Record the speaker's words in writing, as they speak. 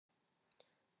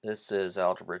This is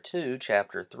Algebra 2,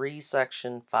 Chapter 3,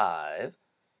 Section 5,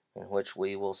 in which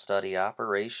we will study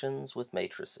operations with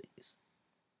matrices.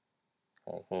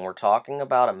 Okay. When we're talking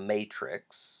about a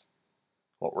matrix,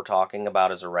 what we're talking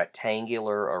about is a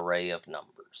rectangular array of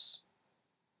numbers.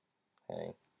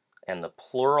 Okay. And the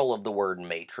plural of the word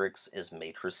matrix is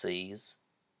matrices.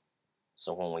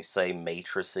 So when we say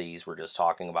matrices, we're just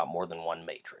talking about more than one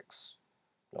matrix.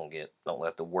 Don't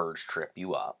let the words trip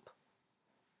you up.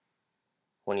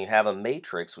 When you have a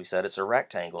matrix, we said it's a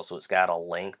rectangle, so it's got a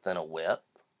length and a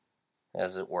width,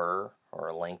 as it were, or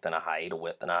a length and a height, a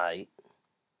width and a height.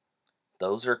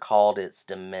 Those are called its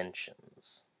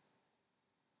dimensions.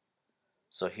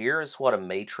 So here is what a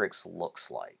matrix looks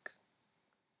like.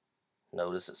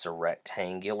 Notice it's a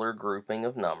rectangular grouping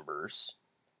of numbers.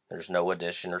 There's no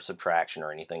addition or subtraction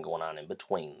or anything going on in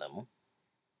between them.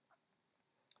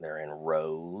 They're in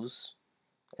rows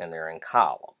and they're in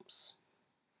columns.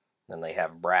 Then they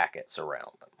have brackets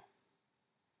around them.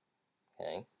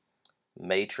 Okay.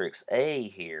 Matrix A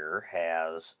here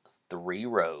has 3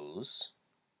 rows.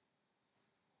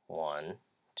 1,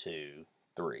 2,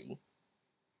 3.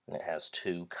 And it has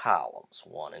 2 columns,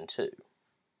 1 and 2.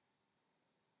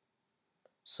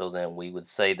 So then we would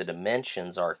say the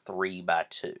dimensions are 3 by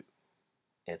 2.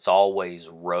 It's always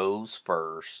rows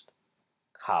first,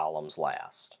 columns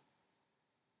last.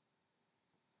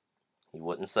 You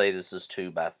wouldn't say this is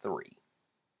 2 by 3.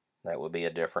 That would be a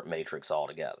different matrix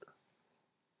altogether.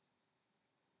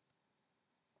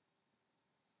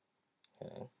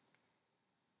 Okay.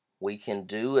 We can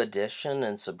do addition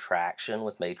and subtraction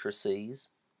with matrices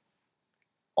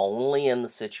only in the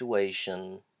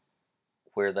situation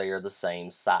where they are the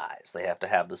same size. They have to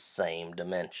have the same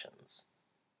dimensions.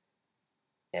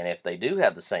 And if they do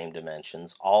have the same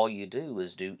dimensions, all you do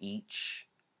is do each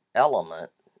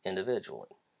element individually.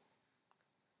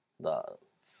 The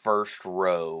first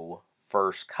row,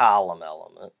 first column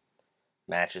element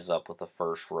matches up with the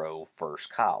first row,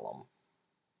 first column.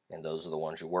 And those are the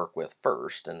ones you work with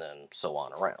first, and then so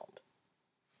on around.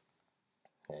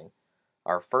 Okay.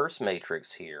 Our first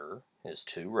matrix here is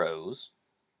 2 rows,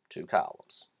 2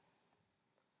 columns.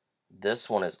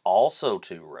 This one is also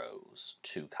 2 rows,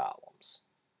 2 columns.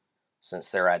 Since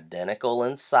they're identical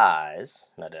in size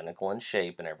and identical in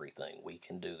shape and everything, we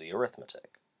can do the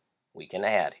arithmetic. We can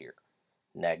add here.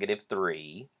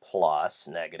 -3 plus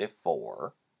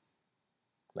 -4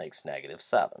 makes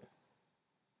 -7.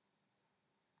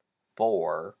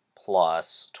 4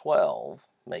 plus 12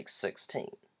 makes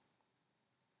 16.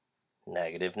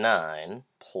 -9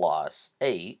 plus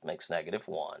 8 makes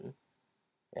 -1.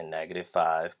 And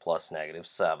 -5 plus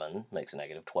 -7 makes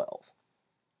 -12.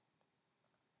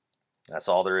 That's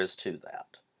all there is to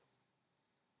that.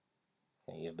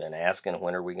 You've been asking,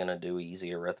 when are we going to do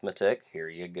easy arithmetic? Here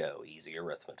you go, easy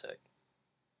arithmetic.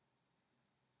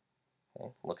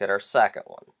 Okay. Look at our second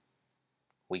one.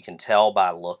 We can tell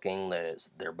by looking that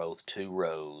they're both 2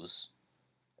 rows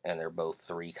and they're both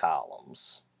 3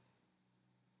 columns.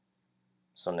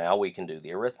 So now we can do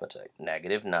the arithmetic.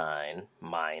 -9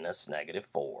 minus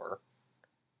 -4,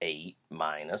 8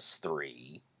 minus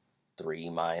 3, 3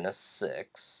 minus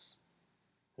 6,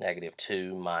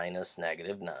 -2 minus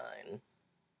 -9,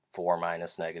 4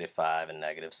 minus -5, and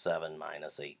 -7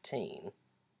 minus 18.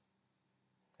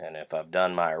 And if I've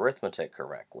done my arithmetic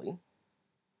correctly,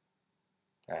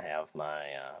 I have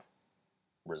my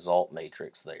result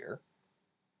matrix there.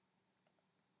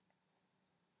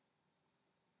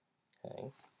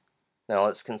 Okay. Now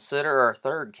let's consider our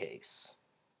third case.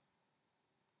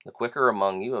 The quicker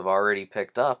among you have already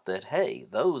picked up that, hey,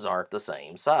 those aren't the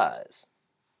same size.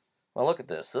 Well, look at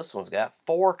this. This one's got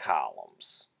 4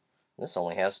 columns. This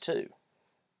only has 2.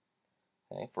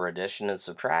 Okay. For addition and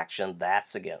subtraction,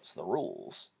 that's against the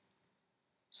rules.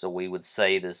 So we would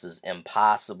say this is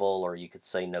impossible, or you could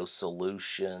say no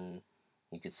solution.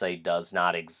 You could say does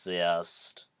not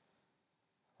exist.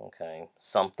 Okay,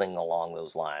 something along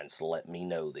those lines to let me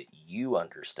know that you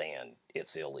understand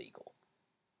it's illegal.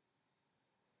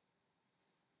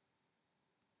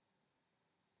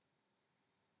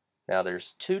 Now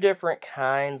there's 2 different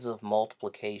kinds of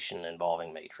multiplication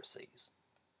involving matrices.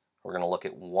 We're going to look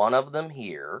at one of them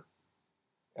here,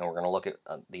 and we're going to look at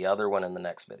the other one in the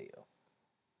next video.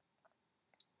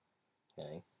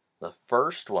 Okay. The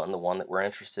first one, the one that we're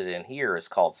interested in here, is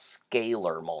called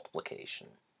scalar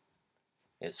multiplication.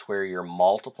 It's where you're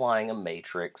multiplying a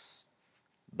matrix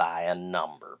by a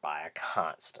number, by a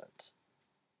constant.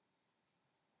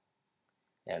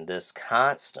 And this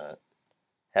constant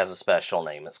has a special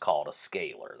name. It's called a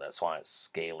scalar. That's why it's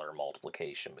scalar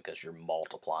multiplication, because you're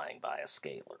multiplying by a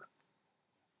scalar.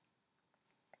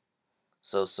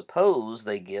 So suppose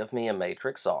they give me a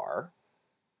matrix R.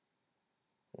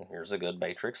 And here's a good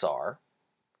matrix R.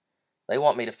 They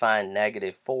want me to find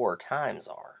 -4 times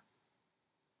R.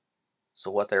 So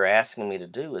what they're asking me to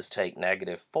do is take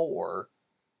 -4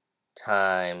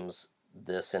 times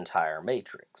this entire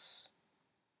matrix.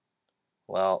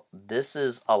 Well, this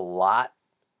is a lot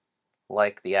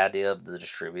like the idea of the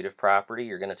distributive property.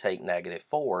 You're going to take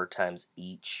 -4 times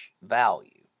each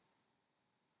value.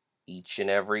 Each and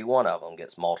every one of them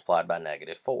gets multiplied by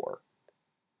 -4.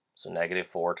 So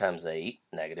 -4 times 8,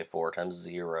 -4 times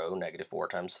 0, -4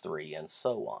 times 3, and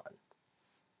so on.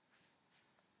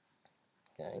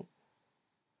 Okay.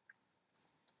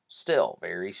 Still,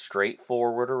 very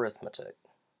straightforward arithmetic.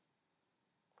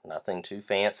 Nothing too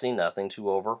fancy, nothing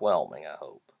too overwhelming, I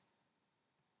hope.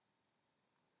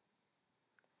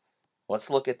 Let's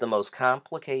look at the most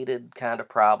complicated kind of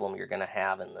problem you're going to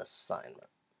have in this assignment.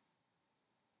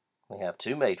 We have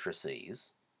two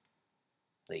matrices.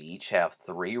 They each have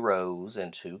 3 rows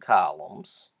and 2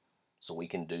 columns, so we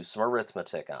can do some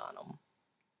arithmetic on them.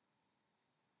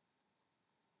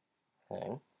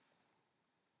 Okay.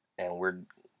 And we're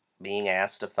being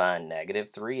asked to find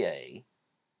 -3a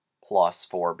plus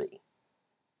 4b.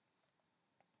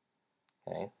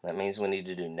 Okay. That means we need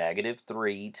to do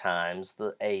 -3 times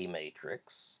the A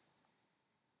matrix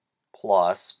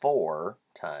plus 4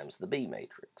 times the B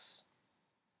matrix.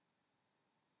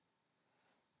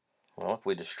 Well, if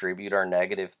we distribute our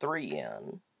 -3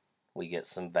 in, we get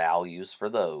some values for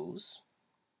those.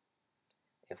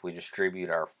 If we distribute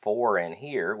our 4 in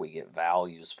here, we get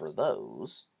values for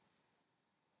those.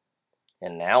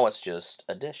 And now it's just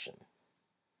addition.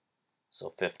 So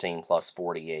 15 plus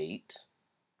 48,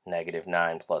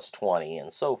 -9 plus 20,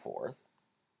 and so forth.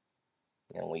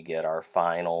 And we get our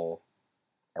final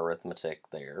arithmetic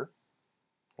there.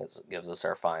 It gives us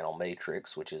our final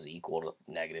matrix, which is equal to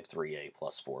 -3a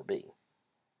plus 4b.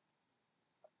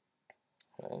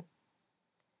 Okay.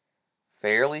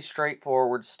 Fairly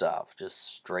straightforward stuff, just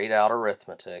straight out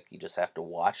arithmetic. You just have to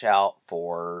watch out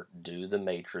for, do the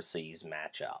matrices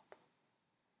match up?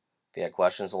 If you had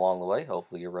questions along the way,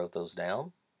 hopefully you wrote those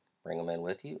down. Bring them in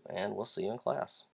with you, and we'll see you in class.